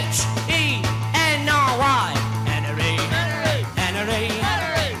 H-E-N-R-Y. Hen-ry. Hen-ry.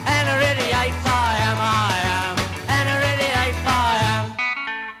 Hen-ry VIII, I am. Hen-ry VIII, I am.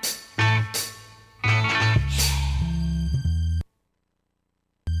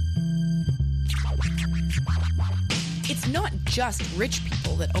 It's not just rich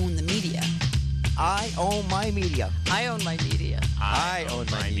people that own the media. I own my media. I own my media. I own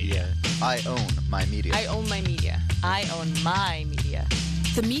my media. I own my media. I own my media. I own my media.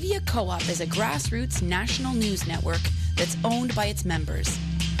 The Media Co-op is a grassroots national news network that's owned by its members.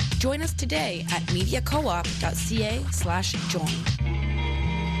 Join us today at mediacoop.ca/join.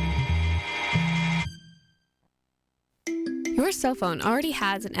 Your cell phone already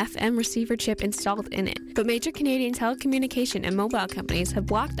has an FM receiver chip installed in it, but major Canadian telecommunication and mobile companies have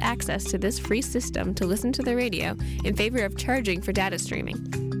blocked access to this free system to listen to the radio in favor of charging for data streaming.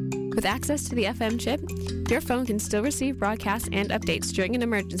 With access to the FM chip, your phone can still receive broadcasts and updates during an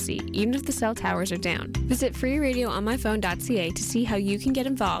emergency, even if the cell towers are down. Visit freeradioonmyphone.ca to see how you can get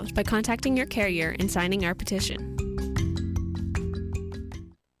involved by contacting your carrier and signing our petition.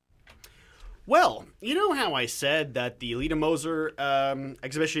 Well, you know how I said that the Leda Moser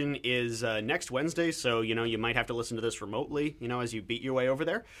exhibition is next Wednesday, so, you might have to listen to this remotely, as you beat your way over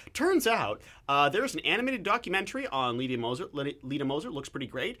there? Turns out there's an animated documentary on Leda Moser. Leda Moser looks pretty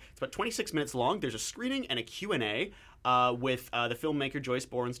great. It's about 26 minutes long. There's a screening and a Q&A with the filmmaker Joyce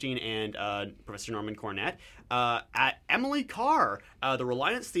Borenstein and Professor Norman Cornett at Emily Carr, the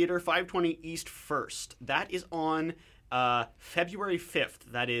Reliance Theatre, 520 East 1st. That is on February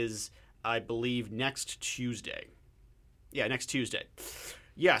 5th. That is, I believe, next Tuesday. next Tuesday.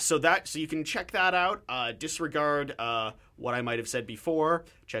 Yeah, so you can check that out. Disregard what I might have said before.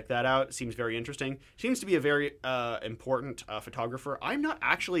 Check that out. It seems very interesting. Seems to be a very important photographer. I'm not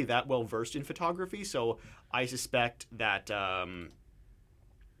actually that well versed in photography, so I suspect that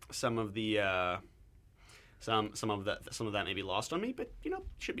some of that may be lost on me. But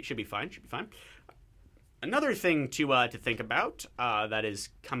should be fine. Should be fine. Another thing to think about that is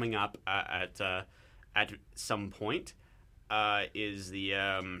coming up at some point. Is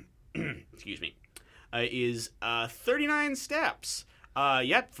the is 39 Steps.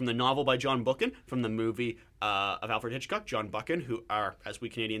 From the novel by John Buchan, from the movie of Alfred Hitchcock, John Buchan, who are, as we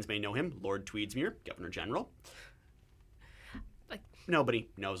Canadians may know him, Lord Tweedsmuir, Governor General. Nobody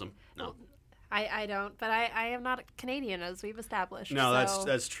knows him. No, I don't, but I am not Canadian, as we've established. No, so.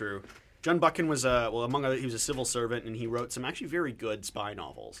 that's true. John Buchan was among other, he was a civil servant, and he wrote some actually very good spy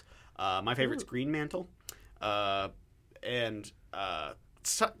novels. My favorite's Greenmantle. And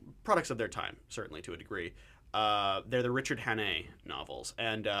products of their time, certainly to a degree. They're the Richard Hannay novels,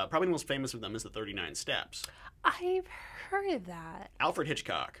 and probably the most famous of them is the 39 Steps. I've heard of that. Alfred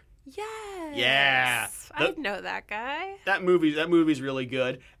Hitchcock. Yes. Yeah. I know that guy. That movie's really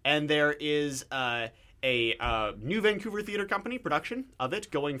good, and there is a new Vancouver Theatre Company production of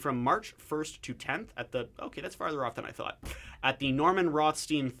it going from March 1st to 10th at that's farther off than I thought, at the Norman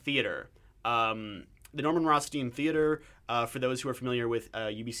Rothstein Theatre. The Norman Rothstein Theatre, for those who are familiar with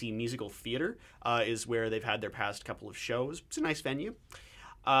UBC Musical Theatre, is where they've had their past couple of shows. It's a nice venue.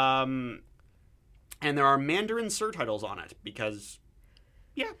 And there are Mandarin surtitles on it because,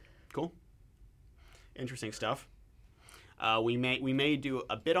 cool. Interesting stuff. We may do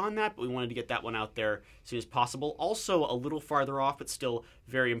a bit on that, but we wanted to get that one out there as soon as possible. Also, a little farther off, but still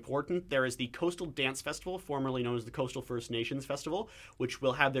very important, there is the Coastal Dance Festival, formerly known as the Coastal First Nations Festival, which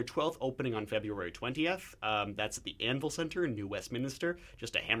will have their 12th opening on February 20th. That's at the Anvil Centre in New Westminster,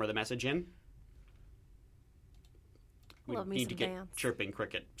 just to hammer the message in. We need to get chirping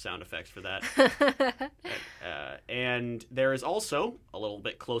cricket sound effects for that. And there is also, a little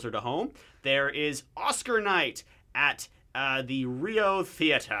bit closer to home, there is Oscar Night at the Rio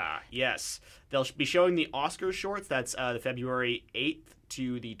Theatre. Yes. They'll be showing the Oscar shorts. That's the February 8th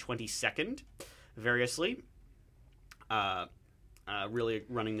to the 22nd, variously. Really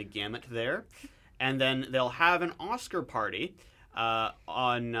running the gamut there. And then they'll have an Oscar party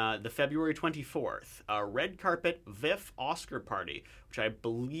on the February 24th. A red carpet VIF Oscar party, which I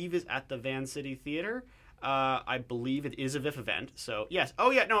believe is at the Van City Theatre. I believe it is a VIF event. So, yes.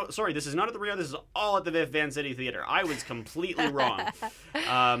 Oh, yeah. No, sorry. This is not at the Rio. This is all at the VIF Van City Theatre. I was completely wrong.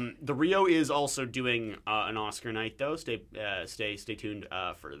 The Rio is also doing an Oscar night, though. Stay tuned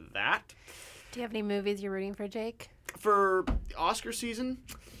for that. Do you have any movies you're rooting for, Jake? For Oscar season?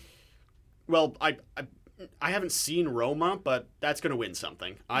 Well, I haven't seen Roma, but that's going to win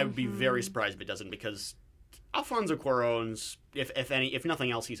something. I would be very surprised if it doesn't, because Alfonso Cuarón's, if nothing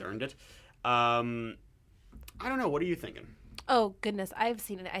else, he's earned it. I don't know. What are you thinking? Oh, goodness. I've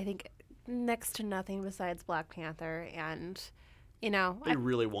seen it, I think, next to nothing besides Black Panther. And, I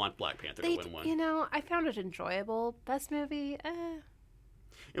really want Black Panther to win one. I found it enjoyable. Best movie?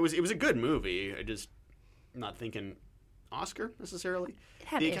 It was a good movie. I just not thinking Oscar, necessarily.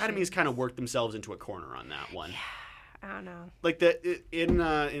 The Academy's kind of worked themselves into a corner on that one. Yeah, I don't know. Like, in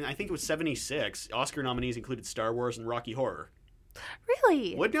I think it was 1976, Oscar nominees included Star Wars and Rocky Horror.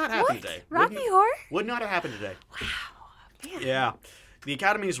 Really? Would not happen today. Rocky Horror? Would not have happened today. Wow. Man. Yeah. The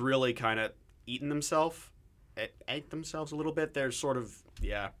Academy's really kind of ate themselves a little bit. They're sort of,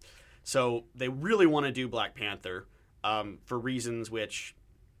 So they really want to do Black Panther for reasons which,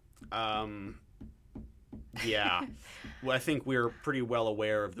 well, I think we're pretty well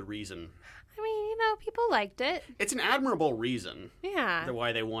aware of the reason. I mean, people liked it. It's an admirable reason. Yeah.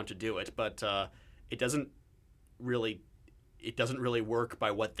 Why they want to do it, but it doesn't really work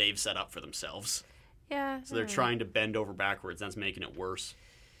by what they've set up for themselves. Yeah. So they're trying to bend over backwards. That's making it worse.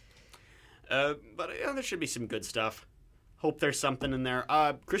 But there should be some good stuff. Hope there's something in there.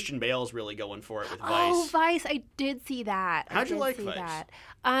 Christian Bale's really going for it with Vice. Oh, Vice! I did see that. How'd you like Vice?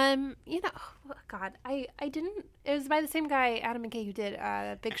 God, I didn't. It was by the same guy, Adam McKay, who did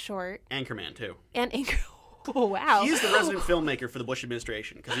Big Short. Anchorman too. And Oh, wow. He's the resident filmmaker for the Bush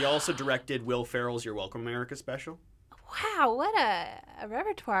administration because he also directed Will Ferrell's "You're Welcome, America" special. Wow, what a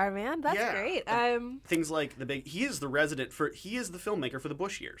repertoire, man! That's great. Things like he is the filmmaker for the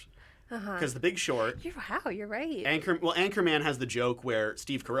Bush years. Because The Big Short. You're right. Anchorman has the joke where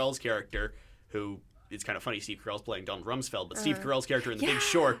Steve Carell's character, who it's kind of funny, Steve Carell's playing Donald Rumsfeld, but Steve Carell's character in The Big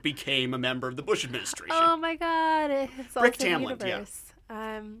Short became a member of the Bush administration. Oh my God! It's Rick also Tamlin, universe.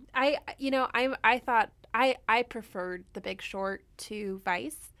 I thought I preferred The Big Short to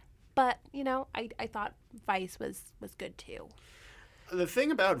Vice, but, you know, I thought Vice was good too. The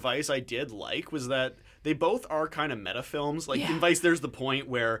thing about Vice I did like was that they both are kind of meta films. Like, Yeah. in Vice, there's the point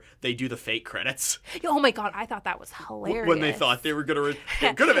where they do the fake credits. Oh my God, I thought that was hilarious. When they thought they were going to...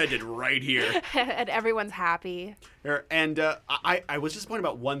 It could have ended right here. And everyone's happy. And I was disappointed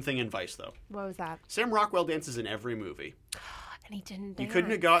about one thing in Vice, though. What was that? Sam Rockwell dances in every movie. And he didn't You dance.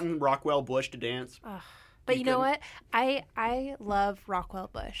 couldn't have gotten Rockwell Bush to dance. But you know what? I love Rockwell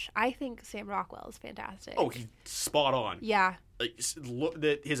Bush. I think Sam Rockwell is fantastic. Oh, he's spot on. Yeah. Like, look,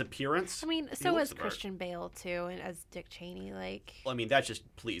 his appearance. I mean, he so looks is the part. Christian Bale, too, and as Dick Cheney, like... Well, I mean, that's just,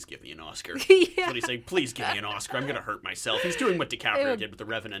 please give me an Oscar. Yeah. That's what he's saying. Please give me an Oscar. I'm going to hurt myself. He's doing what DiCaprio did with The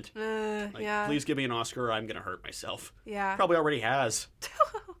Revenant. yeah. Please give me an Oscar or I'm going to hurt myself. Yeah. Probably already has.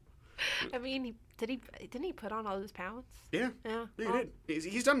 I mean, didn't he put on all those pounds? Yeah. Yeah. He Well, did.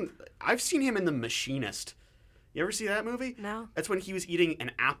 He's done... I've seen him in The Machinist. You ever see that movie? No. That's when he was eating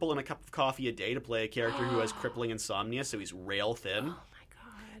an apple and a cup of coffee a day to play a character who has crippling insomnia, so he's rail thin. Oh my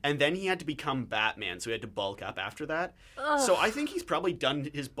God. And then he had to become Batman, so he had to bulk up after that. So I think he's probably done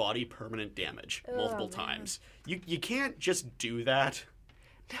his body permanent damage multiple times. You can't just do that.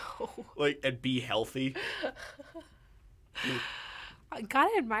 No. Like, and be healthy. I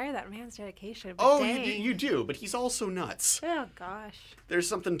gotta admire that man's dedication. But Oh, dang. you do, but he's also nuts. Oh, gosh. There's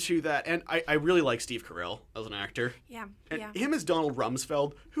something to that. And I really like Steve Carell as an actor. Yeah, And yeah. him as Donald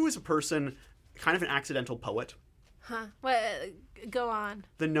Rumsfeld, who is a person, kind of an accidental poet. Huh. What? Go on.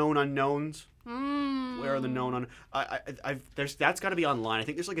 The known unknowns. Where are the known that's got to be online. I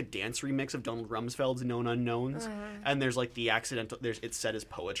think there's like a dance remix of Donald Rumsfeld's Known Unknowns, and there's like the accidental. It's set as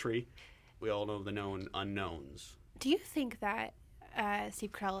poetry. We all know the known unknowns. Do you think that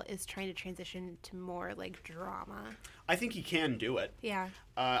Steve Carell is trying to transition to more like drama? I think he can do it. Yeah.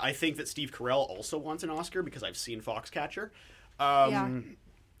 I think that Steve Carell also wants an Oscar because I've seen Foxcatcher. Yeah.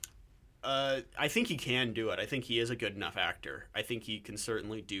 I think he can do it. I think he is a good enough actor. I think he can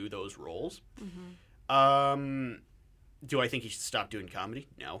certainly do those roles. Do I think he should stop doing comedy?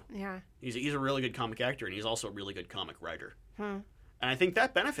 No. Yeah. He's a really good comic actor, and he's also a really good comic writer. And I think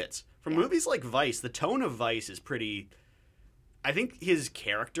that benefits. From movies like Vice, the tone of Vice is pretty... I think his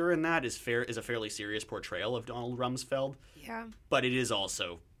character in that is a fairly serious portrayal of Donald Rumsfeld. Yeah. But it is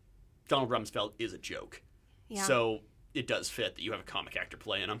also... Donald Rumsfeld is a joke. Yeah. So it does fit that you have a comic actor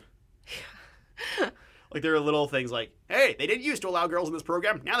playing him. Like, there are little things like, hey, they didn't used to allow girls in this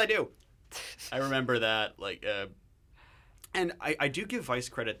program. Now they do. I remember that. And I do give Vice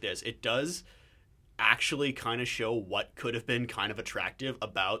credit this. It does actually kind of show what could have been kind of attractive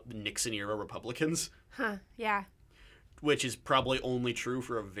about the Nixon-era Republicans. Huh. Yeah. Which is probably only true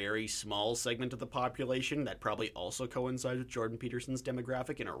for a very small segment of the population that probably also coincides with Jordan Peterson's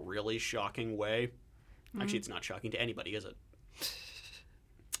demographic in a really shocking way. Actually, it's not shocking to anybody, is it?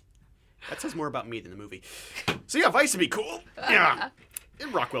 That says more about me than the movie. So yeah, Vice would be cool. Yeah.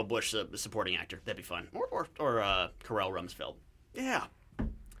 And Rockwell Bush, the supporting actor. That'd be fun. Or Carell Rumsfeld. Yeah.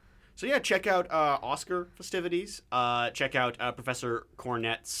 So yeah, check out Oscar festivities. Check out Professor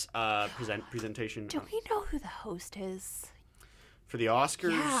Cornett's presentation. Do we know who the host is? For the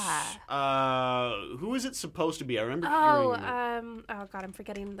Oscars? Yeah. Who is it supposed to be? I remember Oh, hearing... oh God, I'm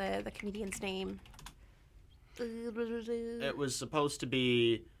forgetting the comedian's name. It was supposed to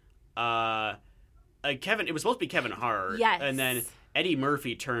be... Kevin. It was supposed to be Kevin Hart. Yes. And then Eddie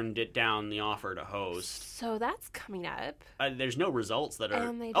Murphy turned it down, the offer to host. So that's coming up. There's no results that are...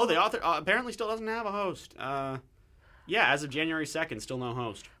 And they the don't- author apparently still doesn't have a host. Yeah, as of January 2nd, still no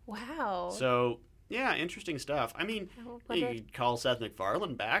host. Wow. So, yeah, interesting stuff. I mean, you could call Seth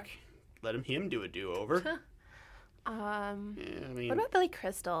MacFarlane back. Let him do a do-over. I mean... What about Billy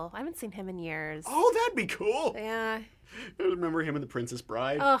Crystal? I haven't seen him in years. Oh, that'd be cool. Yeah. I remember him in The Princess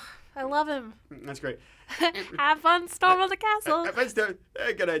Bride. Oh, I love him. That's great. Have fun, storm of the castle. If they're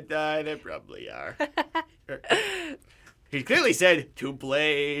gonna die, they probably are. He clearly said to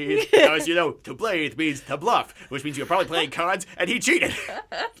blade. As you know, to blade means to bluff, which means you're probably playing cards, and he cheated.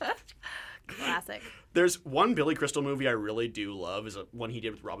 Classic. There's one Billy Crystal movie I really do love, is one he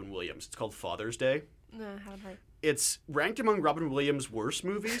did with Robin Williams. It's called Father's Day. No, I haven't heard. It's ranked among Robin Williams' worst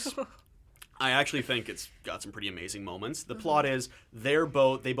movies. I actually think it's got some pretty amazing moments. The plot is they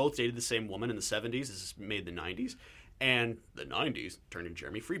both dated the same woman in the 70s. This is made in the 90s. And the 90s turned into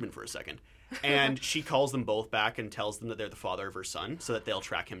Jeremy Friedman for a second. And she calls them both back and tells them that they're the father of her son so that they'll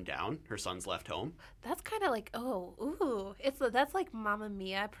track him down. Her son's left home. That's kind of like, that's like Mamma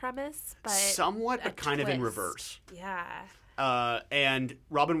Mia premise, but somewhat, but kind of in twist. reverse. Yeah. And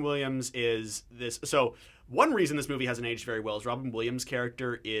Robin Williams is this. So One reason this movie hasn't aged very well is Robin Williams'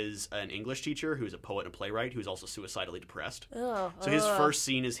 character is an English teacher who's a poet and a playwright who's also suicidally depressed. So his first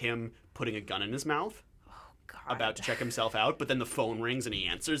scene is him putting a gun in his mouth, about to check himself out, but then the phone rings and he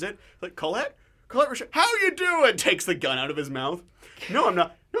answers it. Like, Colette, how you doing? Takes the gun out of his mouth. No, I'm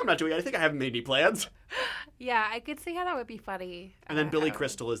not doing it. I think I haven't made any plans. Yeah, I could see how that would be funny. And then Billy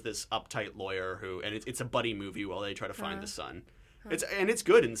Crystal is this uptight lawyer and it's a buddy movie while they try to find the son. It's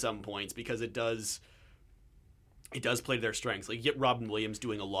good in some points because it does play to their strengths. Like, you get Robin Williams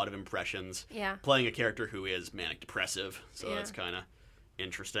doing a lot of impressions, playing a character who is manic depressive, so that's kind of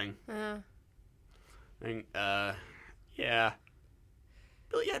interesting. It'd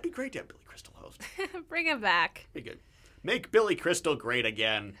be great to have Billy Crystal host. Bring him back. Be good. Make Billy Crystal great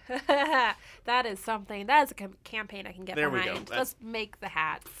again. That is something. That is a campaign I can get behind. There we go. Let's make the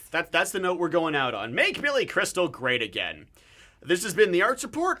hats. That's the note we're going out on. Make Billy Crystal great again. This has been the Arts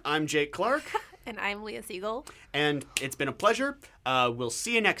Report. I'm Jake Clark. And I'm Leah Siegel. And it's been a pleasure. We'll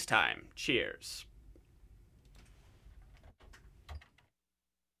see you next time. Cheers.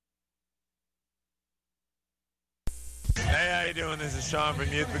 Hey, how you doing? This is Sean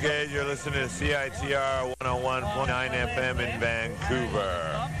from Youth Brigade. You're listening to CITR 101.9 FM in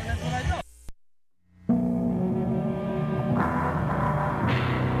Vancouver.